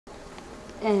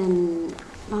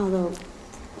هذا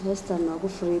هسه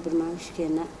نوقف في برنامج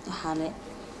كنا حالة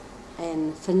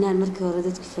فنان مركز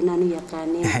وردتك فنانية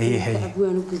قانين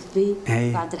أبوان وكذبي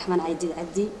عبد الرحمن عبدي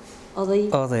أضي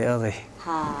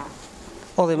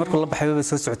أضي مركز الله بحبيبه بس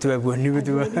سوسعته أبوان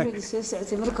نبدو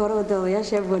سوسعته مركز ورده ويا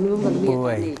شاب ونمو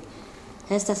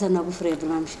هسه سنوقف في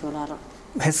برنامج كنا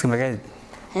هسه مقعد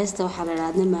هسه وحلا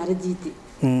عدنا ماره ديدي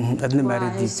أدنى ماره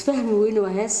ديدي اسفهم وين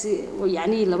وهاس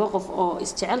يعني لما قف أو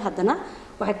استعال هدنا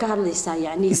waxay ka hadlaysaa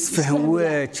yani isfahan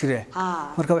waa jira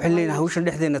marka waxay leeyahay hawshan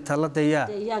dhexdeena talada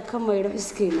yaa ka mayro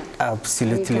xiskeena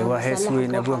absolutely waa hees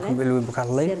weyn abwaanka bilweyn ka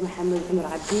hadlay maxamed cumar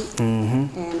cabdi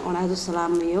oo aad u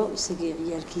salaamayo isagii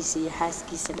ciyaalkiisa iyo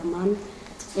xaaskiisa dhamaan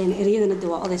ereyadana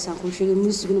waa odaysaan ku sheegay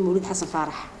muusiguna mawlid xasan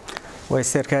faarax way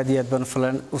seerkaadiyad baan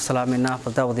falan u salaaminaa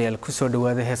fadawadayaal ku soo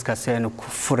dhawaada heeskaasi aynu ku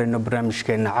furayno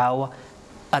barnaamijkeena caawa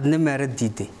adna maare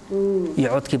diiday iyo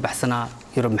codkii baxsanaa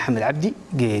Yurub maxamed cabdi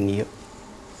Geenyo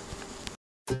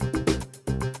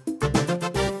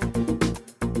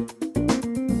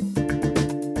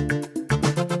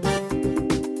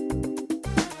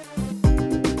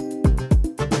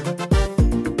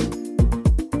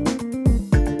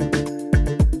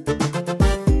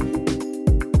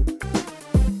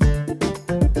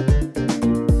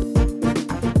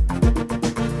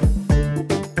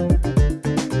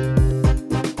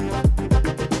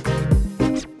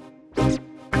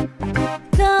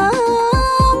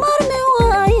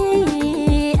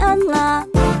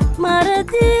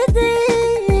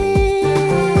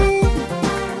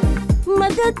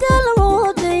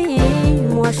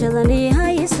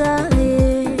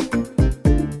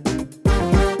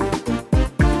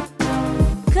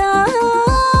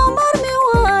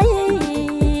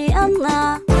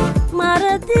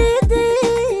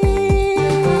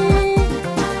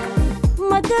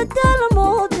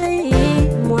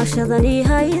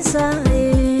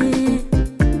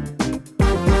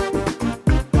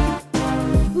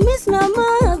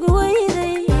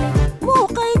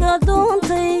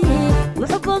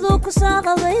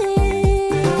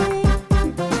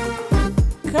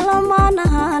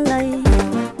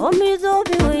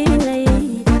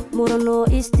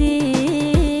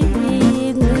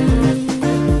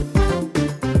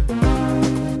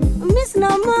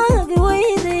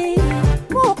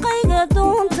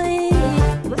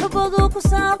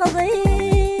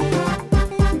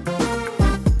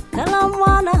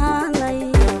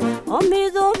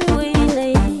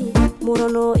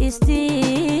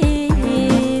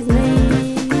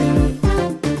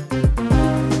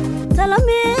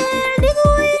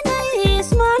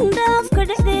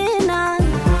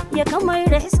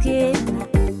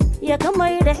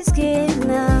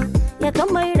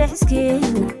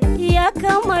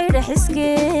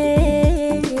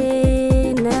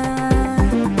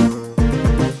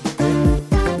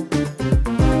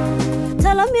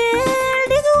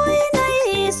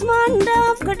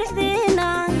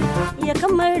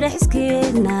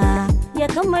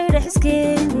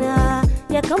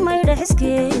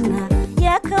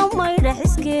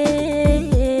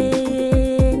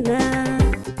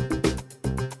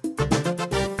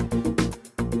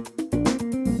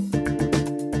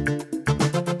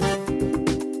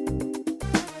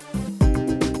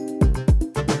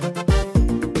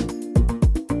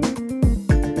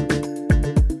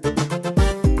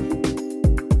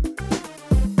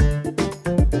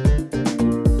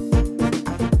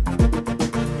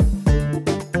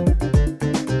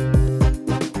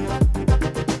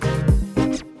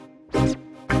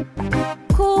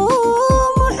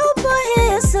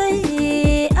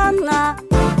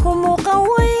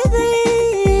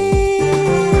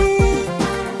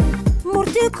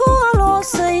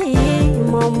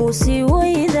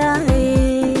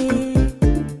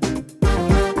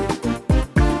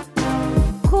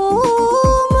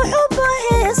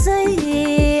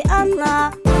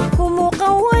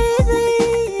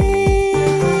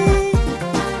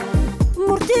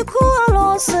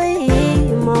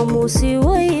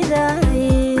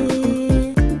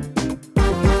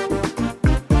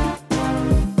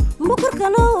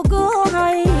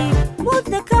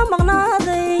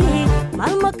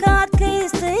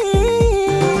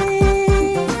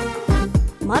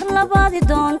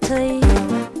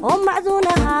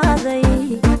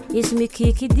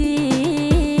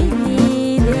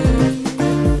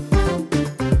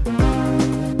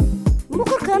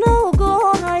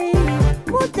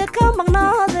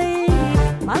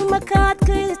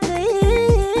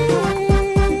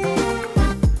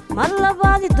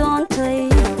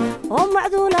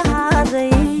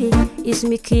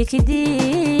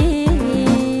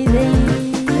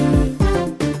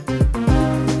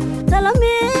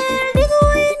Talamir digu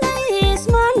inay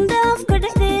isman daf ka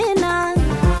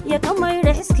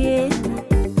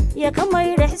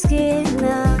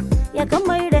حسكينا يا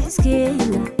كمير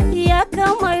حسكينا يا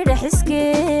كمير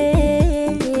حسكينا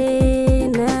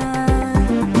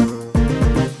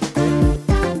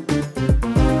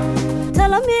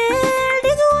تلاميذ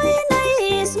دقوينا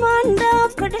يسمان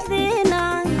داف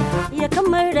كدحدينا يا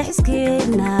كمير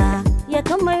حسكينا يا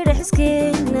كمير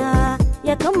حسكينا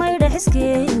يا كمير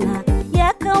حسكينا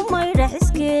يا كمير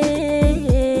حسكينا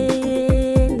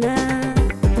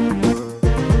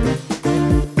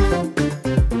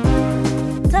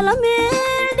تلاميذ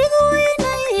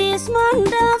دقوينا يسمان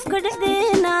داف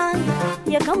كدحدينا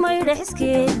يا كمير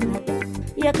حسكينا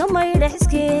يا كمير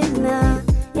حسكينا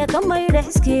يا كمير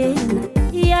حسكينا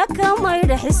يا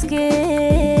كمير حسكينا